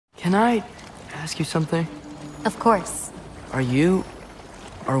Can I ask you something? Of course.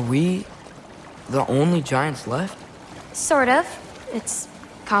 Are we the only giants left? Sort of. It's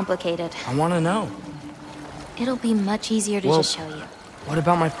complicated. I want to know. It'll be much easier to just show you. What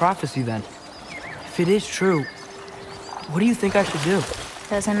about my prophecy then? If it is true, what do you think I should do?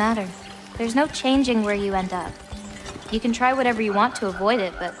 Doesn't matter. There's no changing where you end up. You can try whatever you want to avoid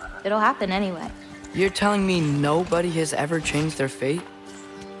it, but it'll happen anyway. You're telling me nobody has ever changed their fate?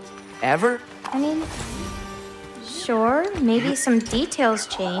 Ever? I mean, sure, maybe some details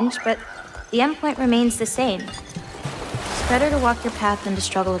change, but the endpoint remains the same. It's better to walk your path than to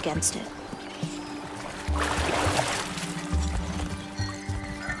struggle against it.